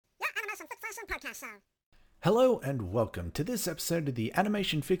awesome podcast show. Hello and welcome to this episode of the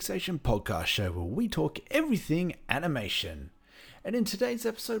Animation Fixation Podcast Show, where we talk everything animation. And in today's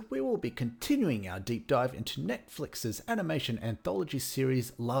episode, we will be continuing our deep dive into Netflix's animation anthology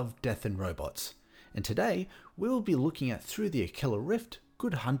series Love, Death and Robots. And today, we will be looking at Through the Aquila Rift,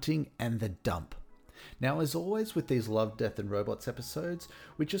 Good Hunting and The Dump. Now, as always with these Love, Death and Robots episodes,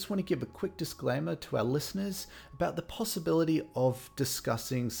 we just want to give a quick disclaimer to our listeners about the possibility of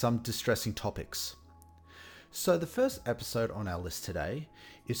discussing some distressing topics. So the first episode on our list today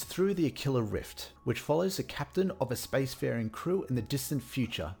is Through the Aquila Rift, which follows the captain of a spacefaring crew in the distant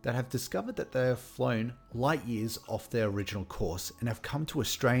future that have discovered that they have flown light years off their original course and have come to a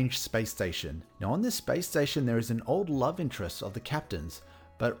strange space station. Now on this space station there is an old love interest of the captain's,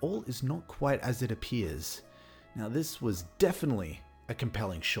 but all is not quite as it appears. Now this was definitely a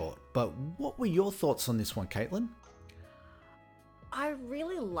compelling short, but what were your thoughts on this one, Caitlin? I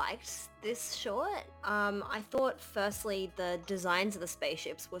really liked this short. I thought firstly the designs of the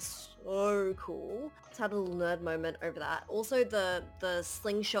spaceships were so cool. Just had a little nerd moment over that. Also the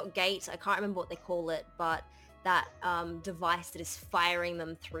slingshot gate, I can't remember what they call it, but that device that is firing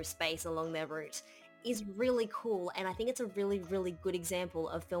them through space along their route is really cool, and I think it's a really, really good example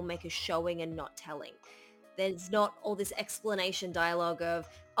of filmmakers showing and not telling. There's not all this explanation dialogue of,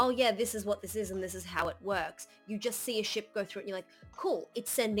 oh yeah, this is what this is and this is how it works. You just see a ship go through it and you're like, cool,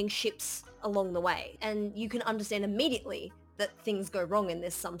 it's sending ships along the way. And you can understand immediately that things go wrong in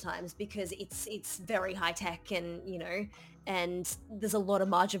this sometimes because it's very high tech and, you know, and there's a lot of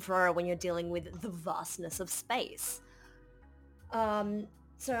margin for error when you're dealing with the vastness of space.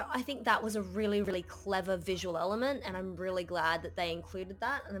 So I think that was a really, really clever visual element, and I'm really glad that they included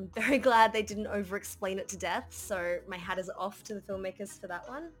that, and I'm very glad they didn't over-explain it to death, so my hat is off to the filmmakers for that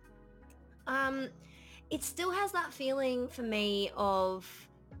one. It still has that feeling for me of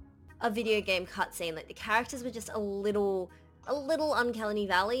a video game cutscene. Like the characters were just a little Uncanny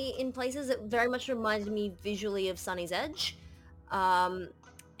Valley in places. It very much reminded me visually of Sunny's Edge. And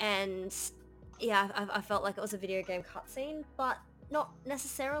yeah, I felt like it was a video game cutscene, but not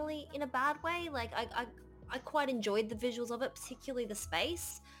necessarily in a bad way. Like I quite enjoyed the visuals of it, particularly the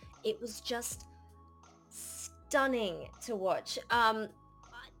space. It was just stunning to watch.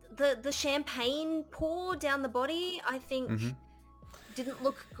 The champagne pour down the body, I think didn't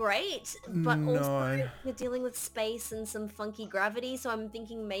look great, but also you're dealing with space and some funky gravity, so I'm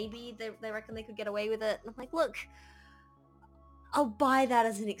thinking maybe they reckon they could get away with it. And I'm like, look, I'll buy that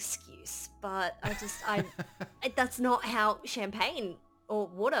as an excuse, but that's not how champagne or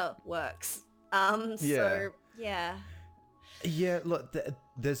water works. So, yeah. Yeah, look,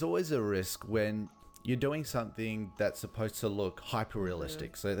 there's always a risk when you're doing something that's supposed to look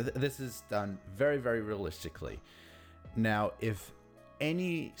hyper-realistic. So this is done very, very realistically. Now, if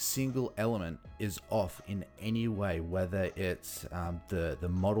any single element is off in any way, whether it's the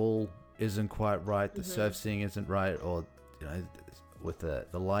model isn't quite right, the surfacing isn't right, or you know, with the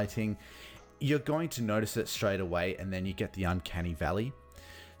lighting, you're going to notice it straight away, and then you get the uncanny valley.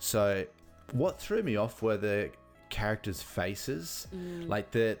 So what threw me off were the characters' faces. Like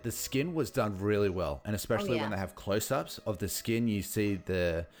the skin was done really well, and especially when they have close-ups of the skin, you see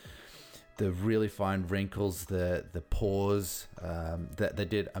the really fine wrinkles, the pores. That they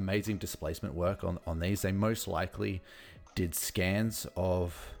did amazing displacement work on these. They most likely did scans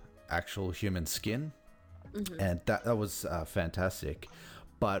of actual human skin. And that was fantastic.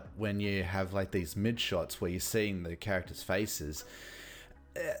 But when you have like these mid shots where you're seeing the characters' faces,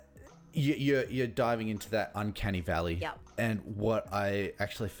 you're diving into that uncanny valley. Yep. And what I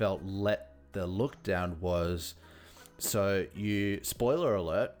actually felt let the look down was, so spoiler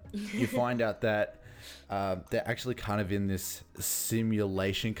alert, you find out that they're actually kind of in this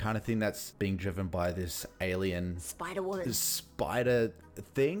simulation kind of thing that's being driven by this alien spider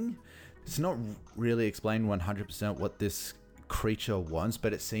thing. It's not really explained 100% what this creature wants,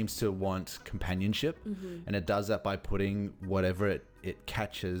 but it seems to want companionship, and it does that by putting whatever it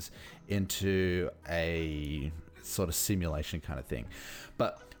catches into a sort of simulation kind of thing.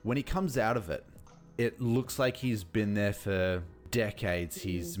 But when he comes out of it, it looks like he's been there for decades.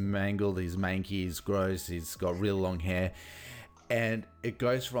 He's mangled, he's manky, he's gross, he's got real long hair, and it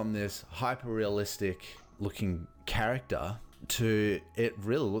goes from this hyper-realistic looking character to it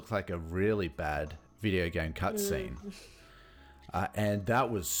really looked like a really bad video game cutscene. And that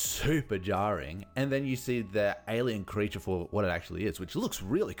was super jarring. And then you see the alien creature for what it actually is, which looks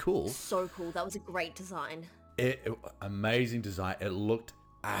really cool. So cool. That was a great design. Amazing design. It looked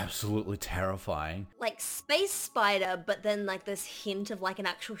absolutely terrifying. Like space spider, but then like this hint of like an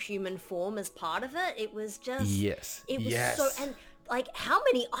actual human form as part of it. It was just... Yes. It was so... And like, how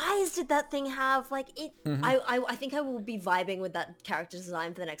many eyes did that thing have? Like, it, I think I will be vibing with that character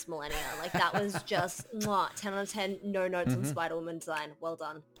design for the next millennia. Like, that was just, mwah, 10 out of 10, no notes on Spider-Woman design. Well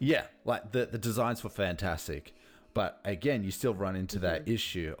done. Yeah, like the designs were fantastic. But again, you still run into that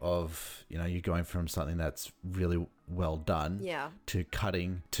issue of, you know, you're going from something that's really well done to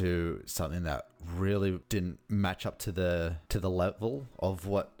cutting to something that really didn't match up to the level of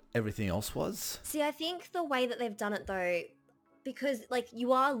what everything else was. See, I think the way that they've done it though, because like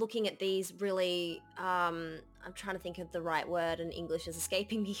you are looking at these really, I'm trying to think of the right word and English is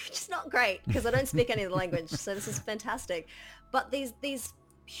escaping me, which is not great because I don't speak any of the language. So this is fantastic. But these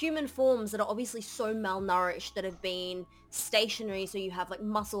human forms that are obviously so malnourished, that have been stationary, so you have like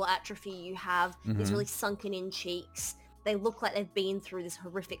muscle atrophy, you have these really sunken in cheeks, they look like they've been through this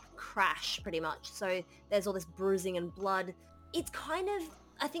horrific crash pretty much, so there's all this bruising and blood. It's kind of,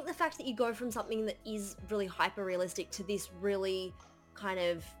 I think the fact that you go from something that is really hyper realistic to this really kind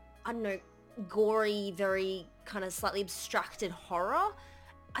of, I don't know, gory, very kind of slightly abstracted horror,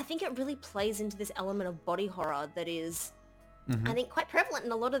 I think it really plays into this element of body horror that is I think quite prevalent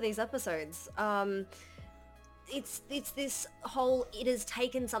in a lot of these episodes. It's this whole, it has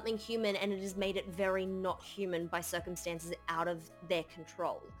taken something human and it has made it very not human by circumstances out of their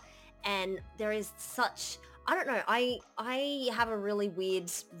control. And there is such, I don't know, I have a really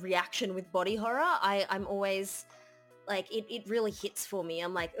weird reaction with body horror. I'm always like, it really hits for me.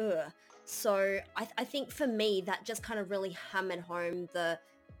 I'm like, ugh. So I think for me, that just kind of really hammered home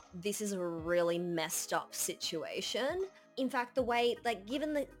this is a really messed up situation. In fact, the way, like,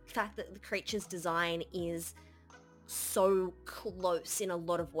 given the fact that the creature's design is so close in a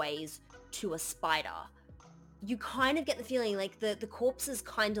lot of ways to a spider, you kind of get the feeling like the corpses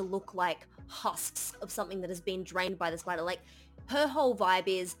kind of look like husks of something that has been drained by the spider. Like, her whole vibe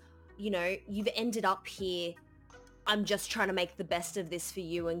is, you know, you've ended up here, I'm just trying to make the best of this for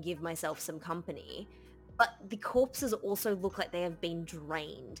you and give myself some company. But the corpses also look like they have been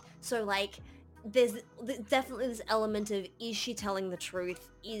drained. So, like, there's definitely this element of, is she telling the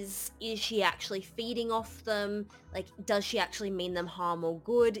truth? Is she actually feeding off them? Like, does she actually mean them harm or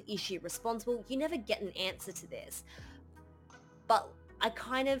good? Is she responsible? You never get an answer to this. But I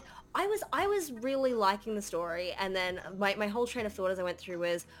was really liking the story, and then my whole train of thought as I went through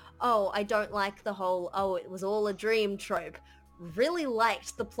was, oh, I don't like the whole, oh, it was all a dream trope. Really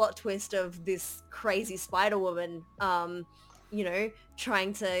liked the plot twist of this crazy Spider-Woman, you know,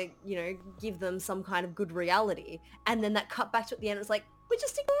 trying to, you know, give them some kind of good reality. And then that cut back to at the end, it was like, we're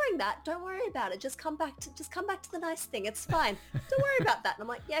just ignoring that. Don't worry about it. Just come back to the nice thing. It's fine. Don't worry about that. And I'm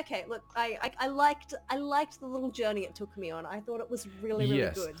like, yeah, okay, look, I liked the little journey it took me on. I thought it was really,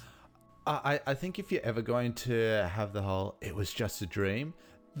 really good. I think if you're ever going to have the whole, it was just a dream,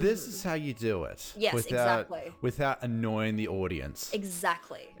 this is how you do it. Yes, exactly. Without annoying the audience.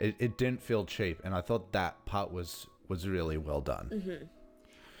 Exactly. It didn't feel cheap. And I thought that part was really well done.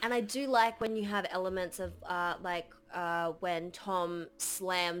 And I do like when you have elements of when Tom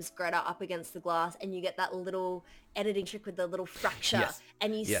slams Greta up against the glass and you get that little editing trick with the little fracture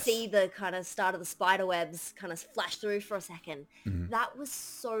and you see the kind of start of the spider webs kind of flash through for a second. That was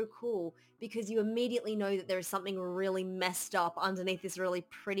so cool because you immediately know that there is something really messed up underneath this really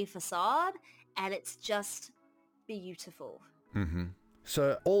pretty facade, and it's just beautiful.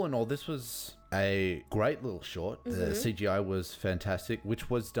 So all in all, this was a great little short. The CGI was fantastic,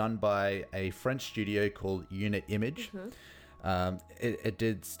 which was done by a French studio called Unit Image. It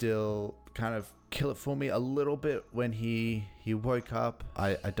did still kind of kill it for me a little bit when he woke up.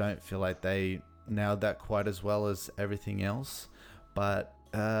 I don't feel like they nailed that quite as well as everything else. But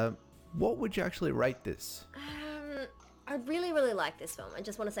what would you actually rate this? I really, really like this film. I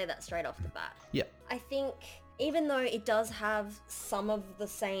just want to say that straight off the bat. Yeah. I think even though it does have some of the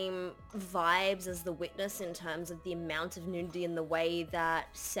same vibes as The Witness in terms of the amount of nudity and the way that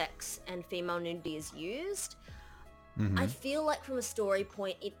sex and female nudity is used, I feel like from a story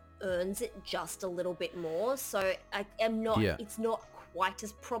point, it earns it just a little bit more. So I am not, it's not quite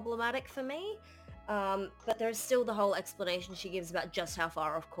as problematic for me. But there's still the whole explanation she gives about just how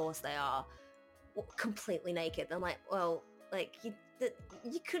far off course they are completely naked. I'm like, well, like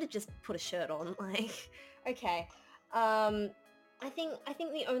you could have just put a shirt on, like, okay. I think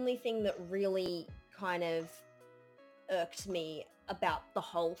the only thing that really kind of irked me about the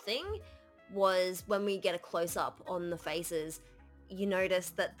whole thing was when we get a close-up on the faces, you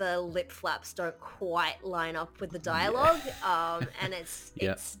notice that the lip flaps don't quite line up with the dialogue, and it's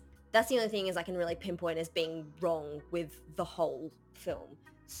that's the only thing is I can really pinpoint as being wrong with the whole film.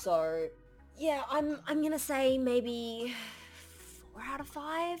 So yeah, I'm gonna say maybe 4 out of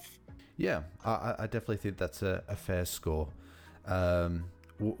 5. Yeah, I definitely think that's a fair score.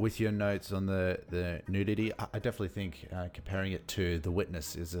 With your notes on the nudity, I definitely think comparing it to The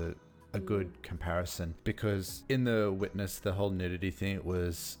Witness is a good comparison, because in The Witness, the whole nudity thing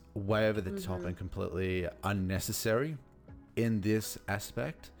was way over the top and completely unnecessary. In this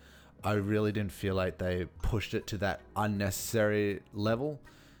aspect, I really didn't feel like they pushed it to that unnecessary level.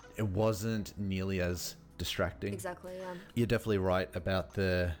 It wasn't nearly as distracting. Exactly, yeah. You're definitely right about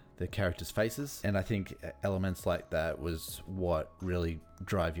the characters' faces, and I think elements like that was what really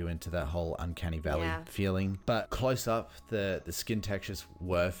drive you into that whole uncanny valley feeling. But close up, the skin textures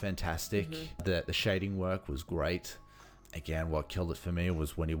were fantastic. The shading work was great. Again, what killed it for me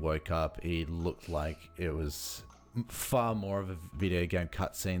was when he woke up, he looked like it was far more of a video game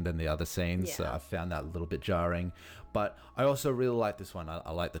cutscene than the other scenes. So I found that a little bit jarring. But I also really like this one.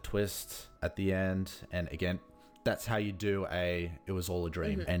 I like the twist at the end, and again, that's how you do it was all a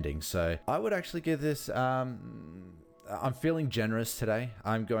dream ending. So I would actually give this, I'm feeling generous today.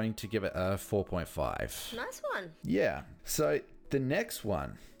 I'm going to give it a 4.5. Nice one. Yeah. So the next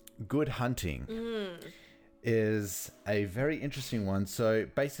one, Good Hunting, is a very interesting one. So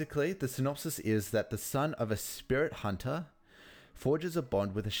basically, the synopsis is that the son of a spirit hunter forges a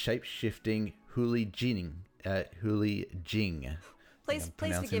bond with a shape-shifting Huli Jing. Please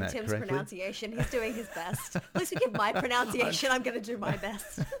forgive Tim's pronunciation. He's doing his best. Please forgive my pronunciation. I'm going to do my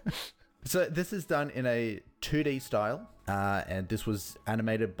best. So this is done in a 2D style, and this was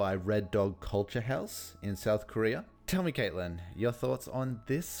animated by Red Dog Culture House in South Korea. Tell me, Caitlin, your thoughts on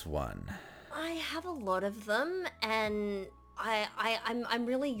this one? I have a lot of them, and I'm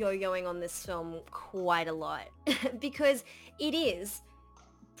really yo-yoing on this film quite a lot because it is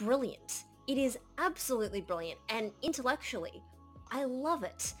brilliant. It is absolutely brilliant, and intellectually, I love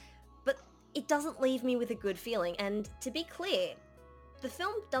it, but it doesn't leave me with a good feeling. And to be clear, the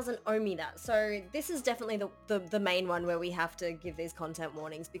film doesn't owe me that. So this is definitely the main one where we have to give these content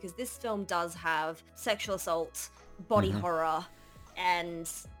warnings, because this film does have sexual assault, body horror,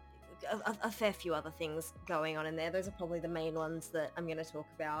 and a fair few other things going on in there. Those are probably the main ones that I'm going to talk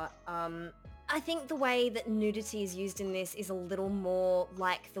about. I think the way that nudity is used in this is a little more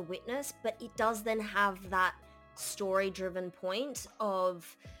like The Witness, but it does then have that story-driven point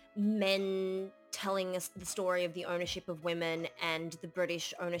of men telling us the story of the ownership of women and the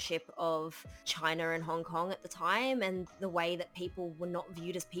British ownership of China and Hong Kong at the time, and the way that people were not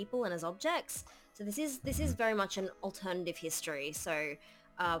viewed as people and as objects. So this is very much an alternative history. So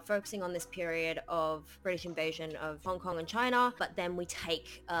focusing on this period of British invasion of Hong Kong and China, but then we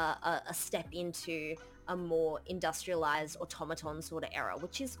take a step into a more industrialized automaton sort of era,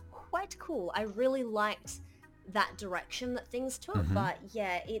 which is quite cool. I really liked that direction that things took, but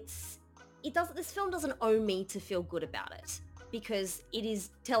yeah, this film doesn't owe me to feel good about it, because it is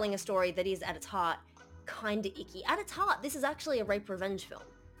telling a story that is at its heart kind of icky. At its heart, this is actually a rape revenge film,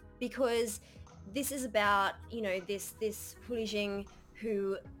 because this is about, this Hu Jing,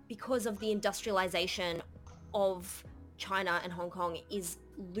 who, because of the industrialization of China and Hong Kong, is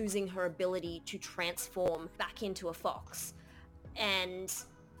losing her ability to transform back into a fox. And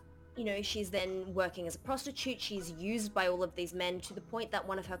she's then working as a prostitute. She's used by all of these men to the point that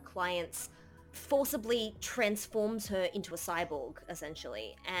one of her clients forcibly transforms her into a cyborg,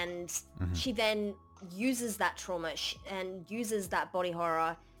 essentially. And she then uses that trauma and uses that body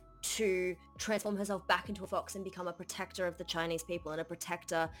horror to transform herself back into a fox and become a protector of the Chinese people, and a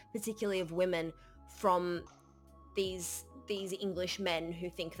protector particularly of women from these English men who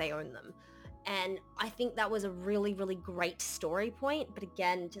think they own them. And I think that was a really, really great story point. But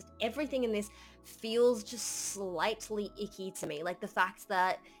again, just everything in this feels just slightly icky to me. Like the fact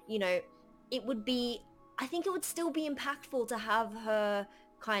that, I think it would still be impactful to have her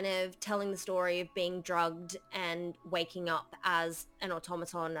kind of telling the story of being drugged and waking up as an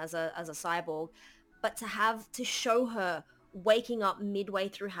automaton, as a cyborg, but to show her waking up midway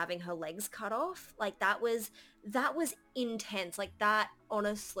through having her legs cut off, like that was intense. Like that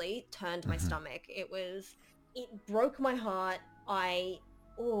honestly turned my stomach. It broke my heart.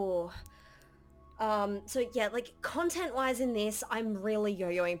 So yeah, like content wise in this, I'm really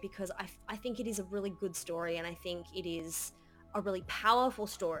yo-yoing, because I think it is a really good story, and I think it is a really powerful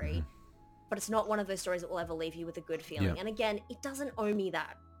story, but it's not one of those stories that will ever leave you with a good feeling. And again, it doesn't owe me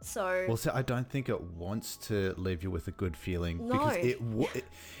that. So I don't think it wants to leave you with a good feeling, because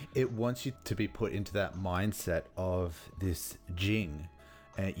it wants you to be put into that mindset of this Jing,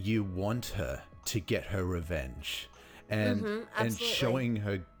 and you want her to get her revenge. And showing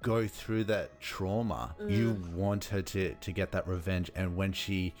her go through that trauma, you want her to get that revenge. And when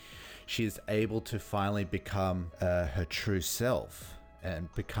she is able to finally become her true self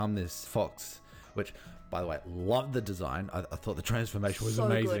and become this fox, which, by the way, love the design. I thought the transformation was So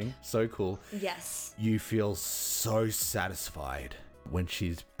amazing. good. So cool. Yes. You feel so satisfied when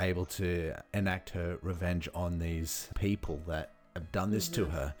she's able to enact her revenge on these people that have done this to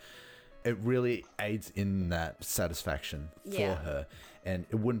her. It really aids in that satisfaction for her. And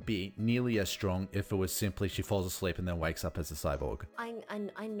it wouldn't be nearly as strong if it was simply she falls asleep and then wakes up as a cyborg. I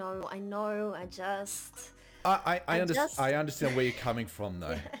know. I understand where you're coming from,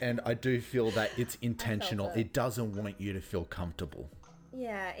 though. And I do feel that it's intentional. It doesn't want you to feel comfortable.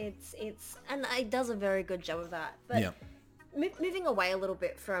 Yeah, it's and it does a very good job of that. But moving away a little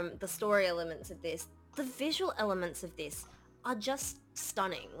bit from the story elements of this, the visual elements of this are just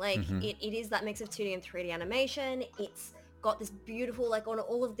stunning. Like, it is that mix of 2D and 3D animation. It's got this beautiful, like, on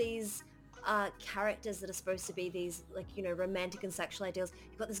all of these characters that are supposed to be these, like, you know, romantic and sexual ideals.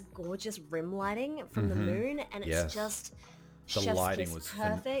 You've got this gorgeous rim lighting from the moon, and it's just the chef's lighting kiss was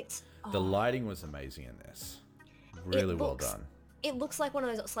perfect. The lighting was amazing in this. Really well done. It looks like one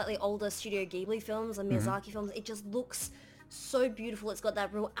of those slightly older Studio Ghibli films or Miyazaki films. It just looks so beautiful. It's got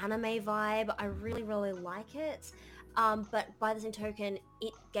that real anime vibe. I really, really like it. But by the same token,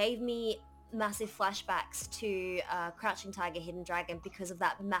 it gave me massive flashbacks to Crouching Tiger, Hidden Dragon because of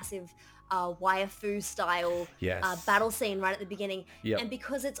that massive waifu style battle scene right at the beginning. And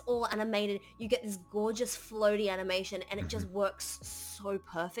because it's all animated, you get this gorgeous floaty animation, and it just works so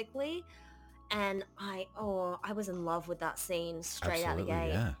perfectly. And I was in love with that scene straight out the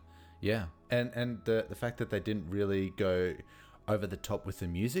gate. Yeah. And the fact that they didn't really go over the top with the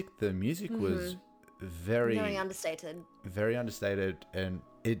music was very understated. Very understated, and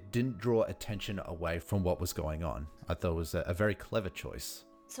it didn't draw attention away from what was going on. I thought it was a very clever choice.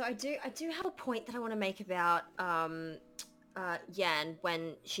 So I do have a point that I want to make about Yan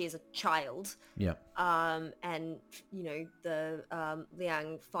when she is a child. Yeah. And you know, the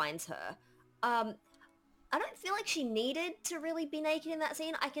Liang finds her. I don't feel like she needed to really be naked in that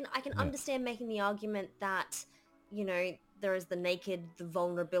scene. I can understand making the argument that, you know, there is the naked, the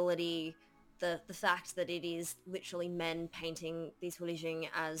vulnerability, the fact that it is literally men painting these Hulijing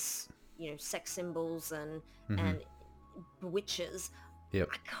as, you know, sex symbols and witches. Yep.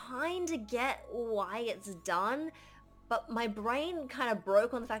 I kind of get why it's done, but my brain kind of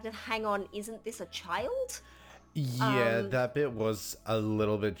broke on the fact that, hang on, isn't this a child? Yeah, that bit was a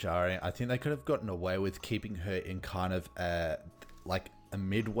little bit jarring. I think they could have gotten away with keeping her in kind of like a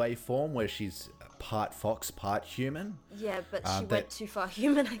midway form where she's part fox, part human. Yeah, but she went too far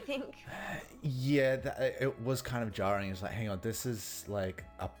human, I think. Yeah, it was kind of jarring. It's like, hang on, this is like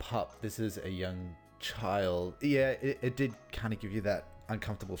a pup. This is a young child. Yeah, it did kind of give you that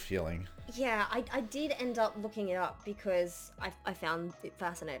uncomfortable feeling. Yeah, I did end up looking it up because I found it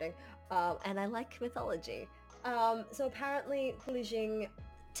fascinating. And I like mythology. So apparently Hulijing,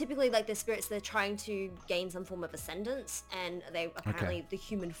 typically, like, the spirits, they're trying to gain some form of ascendance, and they apparently the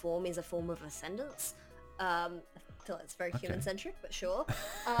human form is a form of ascendance. I feel like it's very human-centric, but sure.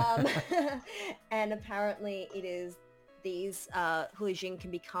 And apparently it is these Hulijing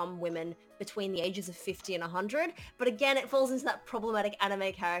can become women between the ages of 50 and 100. But again, it falls into that problematic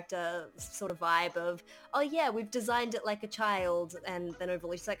anime character sort of vibe of, oh yeah, we've designed it like a child and then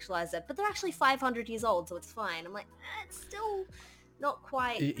overly sexualized it. But they're actually 500 years old, so it's fine. I'm like, it's still not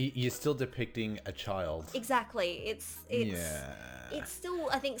quite... You're still depicting a child. Exactly. It's still,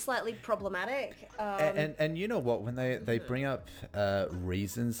 I think, slightly problematic. And you know what? When they bring up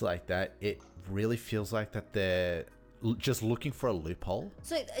reasons like that, it really feels like that they're just looking for a loophole.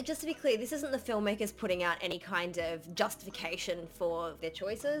 So just to be clear, this isn't the filmmakers putting out any kind of justification for their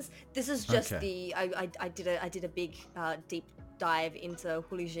choices. This is just I did a big deep dive into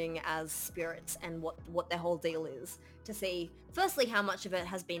Hulijing as spirits and what their whole deal is, to see firstly how much of it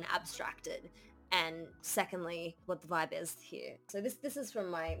has been abstracted, and secondly what the vibe is here. So this is from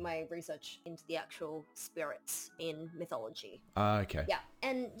my research into the actual spirits in mythology. Okay. Yeah,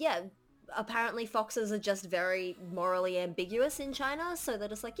 and yeah, apparently foxes are just very morally ambiguous in China, so they're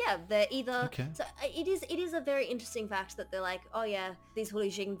just like, yeah, they're either... Okay. So it is a very interesting fact that they're like, oh yeah, these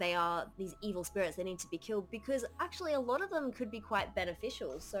Hulijing, they are these evil spirits, they need to be killed, because actually a lot of them could be quite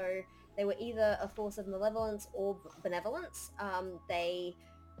beneficial. So they were either a force of malevolence or benevolence. They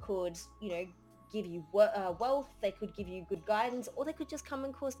could, you know, give you wealth, they could give you good guidance, or they could just come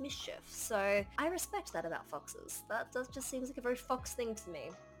and cause mischief. So I respect that about foxes. That just seems like a very fox thing to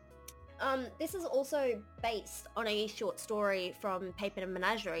me. This is also based on a short story from Paper and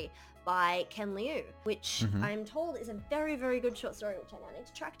Menagerie by Ken Liu, which I'm told is a very, very good short story, which I now need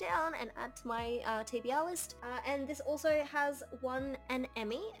to track down and add to my TBR list. And this also has won an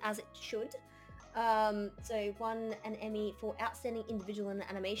Emmy, as it should. So won an Emmy for Outstanding Individual in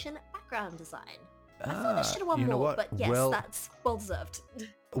Animation Background Design. I thought I should have won you know more, what? but yes, Well- that's well deserved.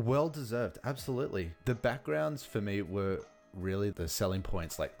 Well deserved, absolutely. The backgrounds for me were really the selling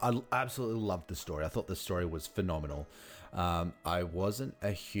points. Like, I absolutely loved the story. I thought the story was phenomenal. I wasn't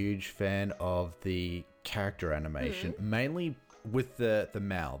a huge fan of the character animation, mainly with the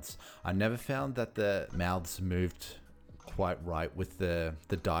mouths. I never found that the mouths moved quite right with the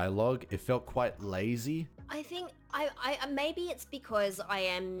dialogue. It felt quite lazy. I think I maybe it's because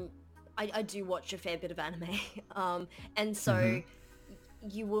I do watch a fair bit of anime, and so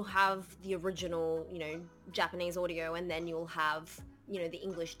you will have the original, Japanese audio, and then you'll have, the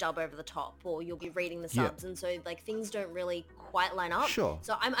English dub over the top, or you'll be reading the subs, and so like things don't really quite line up. Sure.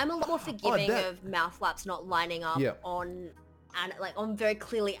 So I'm a lot more forgiving of mouth flaps not lining up on very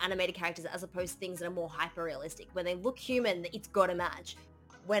clearly animated characters as opposed to things that are more hyper realistic. When they look human, it's got to match.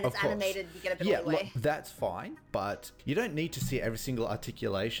 When it's animated, you get a bit of leeway. Look, that's fine, but you don't need to see every single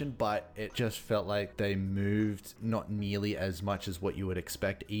articulation, but it just felt like they moved not nearly as much as what you would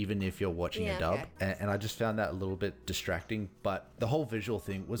expect, even if you're watching a dub. Okay. And I just found that a little bit distracting, but the whole visual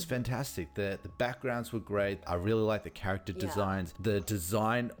thing was fantastic. The backgrounds were great. I really like the character designs. The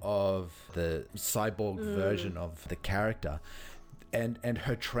design of the cyborg version of the character. And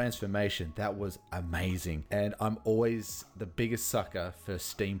her transformation, that was amazing. And I'm always the biggest sucker for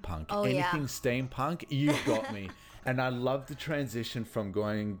steampunk. Anything steampunk, you've got me. And I love the transition from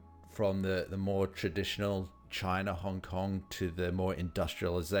going from the more traditional China, Hong Kong to the more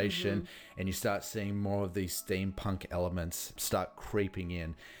industrialization. And you start seeing more of these steampunk elements start creeping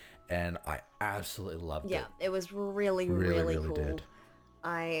in. And I absolutely loved it. Yeah, it was really cool. Did.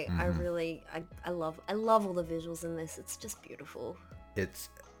 I love all the visuals in this. It's just beautiful. It's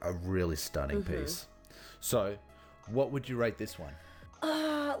a really stunning piece. So, what would you rate this one?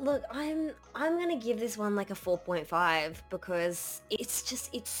 Look, I'm gonna give this one like a 4.5 because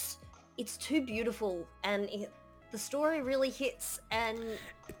it's too beautiful, and the story really hits, and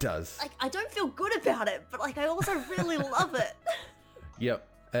it does. Like, I don't feel good about it, but like I also really love it. Yep.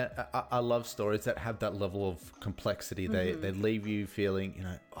 I love stories that have that level of complexity. They leave you feeling,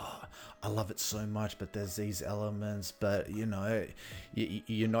 oh, I love it so much, but there's these elements, but you're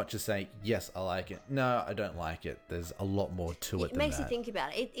not just saying, yes, I like it. No, I don't like it. There's a lot more to it. It makes you think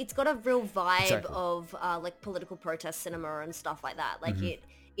about it. It's got a real vibe of like political protest cinema and stuff like that. Like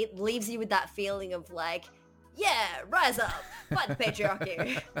it leaves you with that feeling of like, yeah, rise up, fight the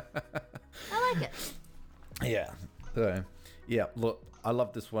patriarchy. I like it. Yeah. So, yeah, look, I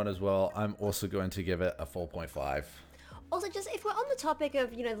love this one as well. I'm also going to give it a 4.5. Also, just if we're on the topic of,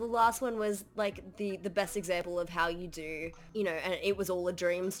 the last one was like the best example of how you do, and it was all a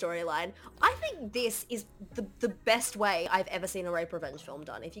dream storyline. I think this is the best way I've ever seen a rape revenge film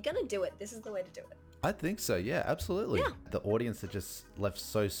done. If you're going to do it, this is the way to do it. I think so. Yeah, absolutely. Yeah. The audience are just left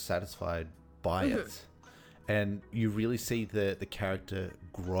so satisfied by it. And you really see the character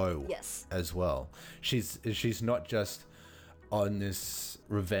grow as well. She's not just on this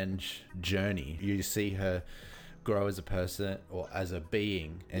revenge journey. You see her grow as a person or as a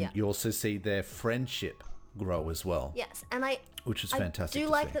being, and you also see their friendship grow as well. Yes, and which is fantastic. I do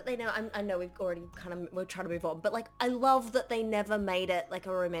like that they know. I know we've already we're trying to move on, but like I love that they never made it like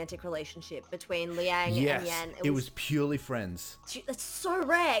a romantic relationship between Liang and Yan. It was purely friends. That's so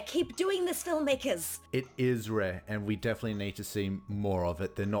rare. Keep doing this, filmmakers. It is rare, and we definitely need to see more of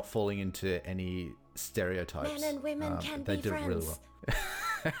it. They're not falling into any stereotypes. Men and women can they be did friends. Really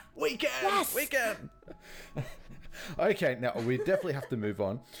well. We can. Yes. We can. Okay, now we definitely have to move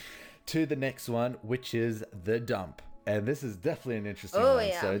on to the next one, which is The Dump. And this is definitely an interesting one.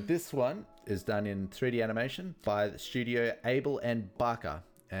 Yeah. So this one is done in 3D animation by the studio Abel and Barker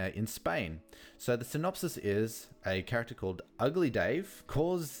in Spain. So the synopsis is a character called Ugly Dave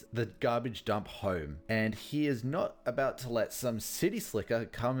calls the garbage dump home, and he is not about to let some city slicker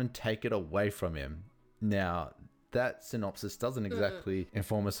come and take it away from him. Now, that synopsis doesn't exactly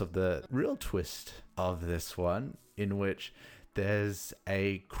inform us of the real twist of this one, in which there's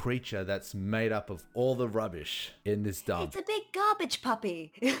a creature that's made up of all the rubbish in this dump. It's a big garbage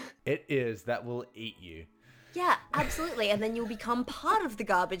puppy. It is. That will eat you. Yeah, absolutely. And then you'll become part of the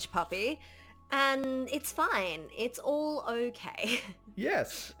garbage puppy, and it's fine. It's all okay.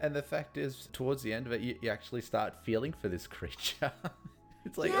 Yes. And the fact is, towards the end of it, you actually start feeling for this creature.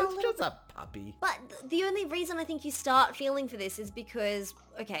 It's like, Yeah, it's just a puppy. But the only reason I think you start feeling for this is because,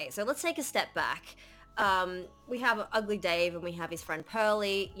 okay, so let's take a step back. We have Ugly Dave and we have his friend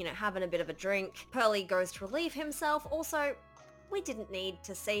Pearly, having a bit of a drink. Pearly goes to relieve himself. Also, we didn't need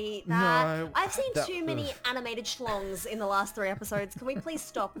to see that. No, I've seen that- too many animated schlongs in the last 3 episodes. Can we please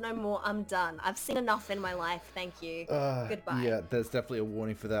stop? No more. I'm done. I've seen enough in my life. Thank you. Goodbye. Yeah, there's definitely a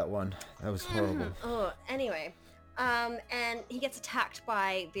warning for that one. That was horrible. Oh, anyway. And he gets attacked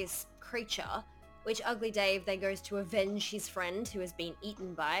by this creature, which Ugly Dave then goes to avenge his friend who has been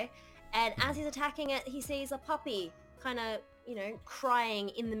eaten by. And as he's attacking it, he sees a puppy kind of, crying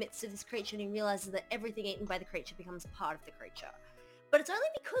in the midst of this creature, and he realizes that everything eaten by the creature becomes part of the creature. But it's only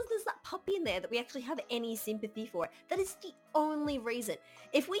because there's that puppy in there that we actually have any sympathy for it. That is the only reason.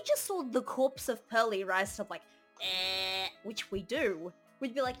 If we just saw the corpse of Pearly rise up like, which we do,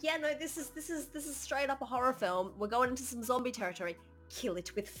 we'd be like, yeah, no, this is straight up a horror film. We're going into some zombie territory. Kill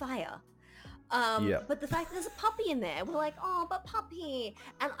it with fire. But the fact that there's a puppy in there, we're like, oh, but puppy.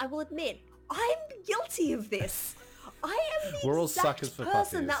 And I will admit, I'm guilty of this. I am the We're all exact suckers for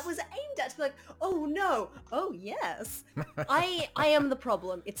person puppies. that was aimed at to be like, oh no, oh yes. I am the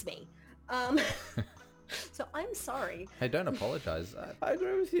problem. It's me. So I'm sorry. Hey, don't apologize. I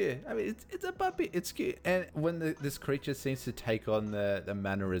agree with you. I mean, it's a puppy. It's cute. And when this creature seems to take on the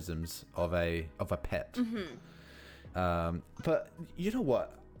mannerisms of a pet. But you know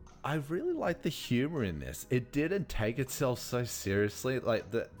what? I really like the humor in this. It didn't take itself so seriously. Like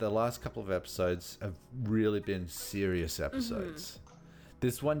the last couple of episodes have really been serious episodes.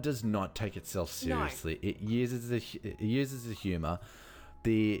 This one does not take itself seriously. No. It uses the humor.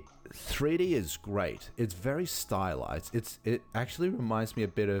 The 3D is great. It's very stylized. It actually reminds me a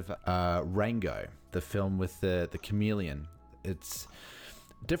bit of Rango, the film with the chameleon. It's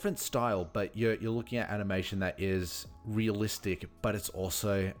different style, but you're looking at animation that is realistic, but it's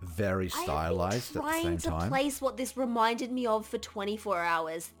also very stylized at the same time. Trying to place what this reminded me of for 24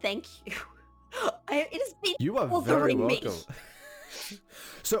 hours. Thank you. It has been You are very bothering me. welcome.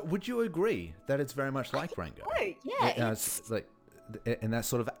 So, would you agree that it's very much like Rango? Oh, yeah. It's like in that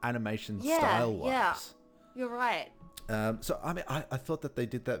sort of animation style-wise. Yeah, you're right. So, I mean, I thought that they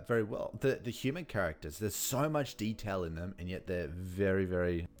did that very well. The human characters, there's so much detail in them, and yet they're very,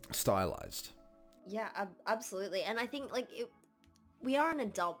 very stylized. Yeah, absolutely. And I think, we are in a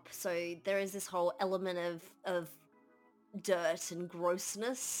dump, so there is this whole element of dirt and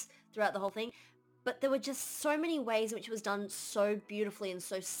grossness throughout the whole thing. But there were just so many ways in which it was done so beautifully and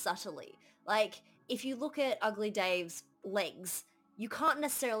so subtly. Like, if you look at Ugly Dave's legs, you can't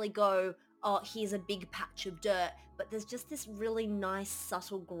necessarily go, oh, here's a big patch of dirt, but there's just this really nice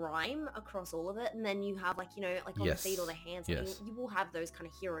subtle grime across all of it. And then you have on the feet or the hands, you will have those kind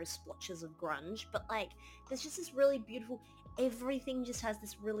of hero splotches of grunge, but there's just this really beautiful, everything just has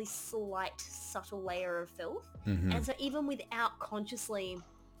this really slight, subtle layer of filth. And so even without consciously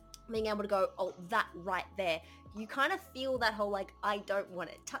being able to go, oh, that right there, you kind of feel that whole I don't want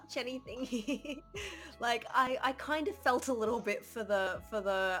to touch anything. I kind of felt a little bit for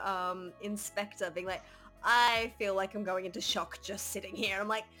the inspector being like, I feel like I'm going into shock just sitting here. I'm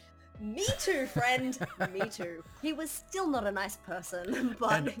like, me too, friend. Me too. He was still not a nice person,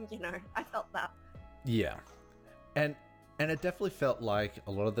 but I felt that. Yeah. And it definitely felt like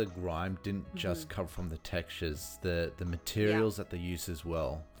a lot of the grime didn't just come from the textures. The materials that they use as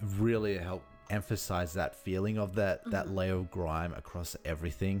well really help emphasize that feeling of that layer of grime across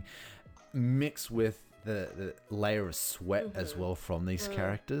everything, mixed with the layer of sweat as well from these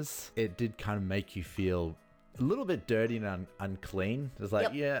characters. It did kind of make you feel a little bit dirty and unclean. It was like,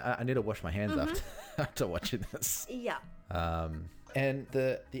 I need to wash my hands after watching this. Yeah. And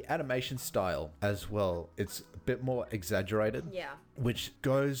the animation style as well, it's a bit more exaggerated. Yeah. Which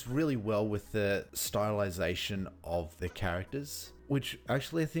goes really well with the stylization of the characters, which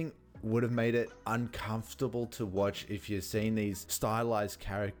actually I think would have made it uncomfortable to watch if you're seeing these stylized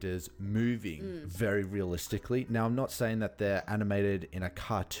characters moving very realistically. Now, I'm not saying that they're animated in a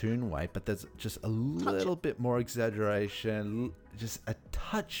cartoon way, but there's just a little bit more exaggeration, just a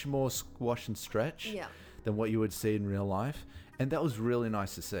touch more squash and stretch than what you would see in real life. And that was really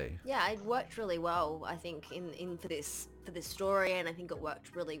nice to see. Yeah, it worked really well, I think, in for this story, and I think it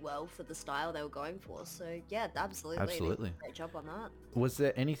worked really well for the style they were going for. So yeah, absolutely. They did a great job on that. Was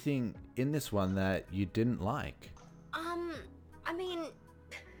there anything in this one that you didn't like? I mean,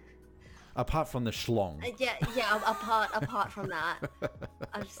 apart from the schlong. Apart from that,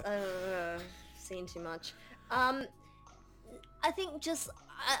 I've just, seen too much. I think just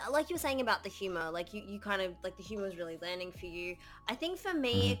like you were saying about the humor, you kind of the humor was really landing for you. I think for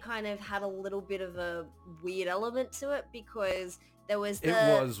me it kind of had a little bit of a weird element to it because there was it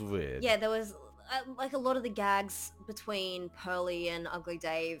was weird. Yeah, there was a lot of the gags between Pearly and Ugly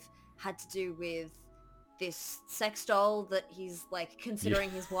Dave had to do with this sex doll that he's like considering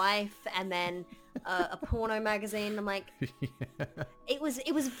his wife, and then a porno magazine. I'm like, it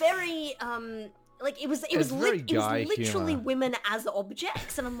was very like it was literally humor. women as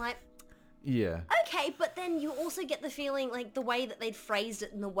objects, and I'm like, Yeah. okay, but then you also get the feeling like the way that they'd phrased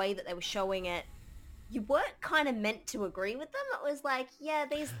it and the way that they were showing it, you weren't kind of meant to agree with them. It was like, yeah,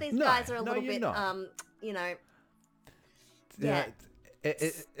 these guys are a little bit you know. Yeah.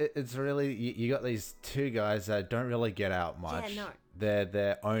 It's really, you got these two guys that don't really get out much. Yeah, no. They're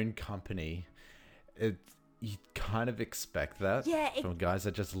their own company. You kind of expect that from guys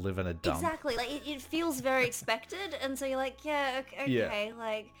that just live in a dump. Exactly. Like it feels very expected, and so you're like, yeah, okay,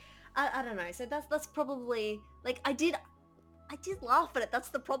 like I don't know. So that's probably like I did laugh at it. That's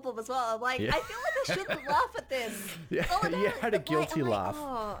the problem as well. I'm like, I feel like I shouldn't laugh at this. Yeah, you had a guilty laugh.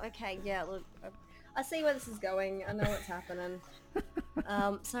 Oh, okay, yeah. Look, I see where this is going. I know what's happening.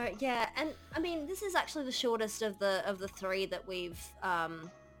 So yeah, and I mean, this is actually the shortest of the three that we've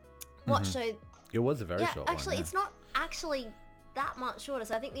watched. So it was a very short one. Actually, it's not actually that much shorter.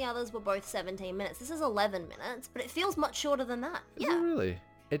 So I think the others were both 17 minutes. This is 11 minutes, but it feels much shorter than that. Is it really?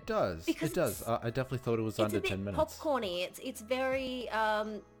 It does. Because it does. I definitely thought it was under 10 minutes. It's a bit popcorny. It's very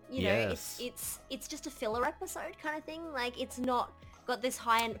you know, it's just a filler episode kind of thing. Like it's not got this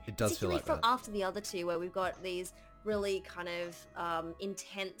high end. It does feel like from that. After the other two, where we've got these really kind of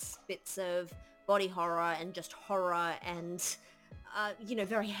intense bits of body horror and just horror and you know,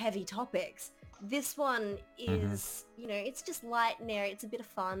 very heavy topics. This one is you know, it's just light and airy. It's a bit of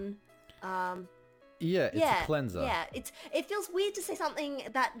fun. Yeah, it's a cleanser. Yeah, it feels weird to say something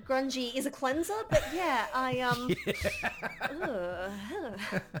that grungy is a cleanser, but yeah,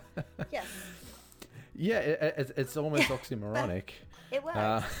 yes. Yeah, it's almost oxymoronic. It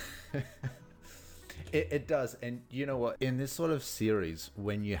works. It does, and you know what? In this sort of series,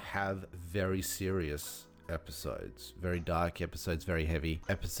 when you have very serious episodes, very dark episodes, very heavy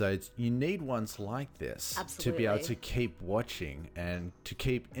episodes, you need ones like this to be able to keep watching and to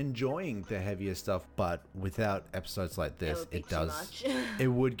keep enjoying the heavier stuff. But without episodes like this, it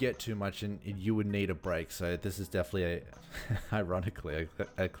would get too much, and you would need a break. So this is definitely ironically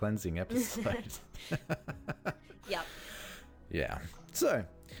a cleansing episode. Yep. Yeah. So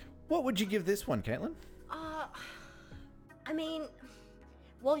what would you give this one, Caitlin? I mean,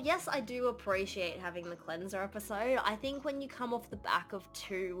 well, yes, I do appreciate having the cleanser episode. I think when you come off the back of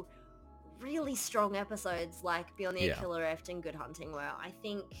two really strong episodes like Beyond the Killer Rift and Good Hunting, where I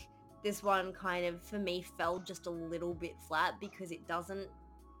think this one kind of, for me, fell just a little bit flat because it doesn't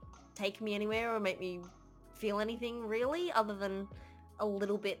take me anywhere or make me feel anything really other than a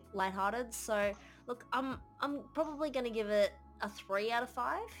little bit lighthearted. So, look, I'm probably going to give it a 3 out of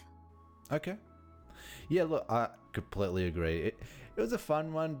 5. Okay. Yeah, look, I completely agree. It was a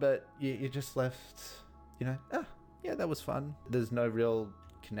fun one, but you just left, you know, yeah, that was fun. There's no real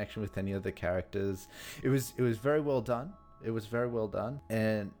connection with any of the characters. It was very well done. It was very well done,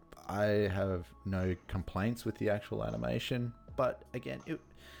 and I have no complaints with the actual animation. But again, it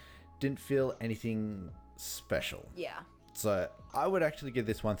didn't feel anything special. Yeah. So I would actually give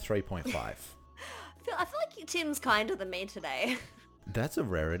this one 3.5. I feel like Tim's kinder than me today. That's a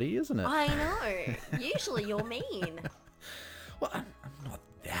rarity, isn't it? I know. Usually you're mean. Well, I'm not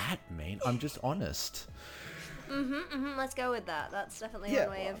that mean. I'm just honest. Let's go with that. That's definitely one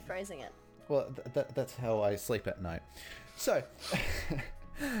way of phrasing it. Well, that's how I sleep at night. So,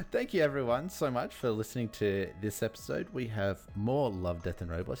 thank you everyone so much for listening to this episode. We have more Love, Death and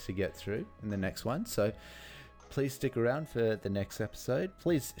Robots to get through in the next one. So, please stick around for the next episode.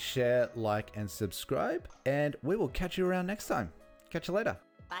 Please share, like, and subscribe. And we will catch you around next time. Catch you later.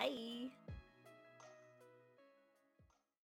 Bye.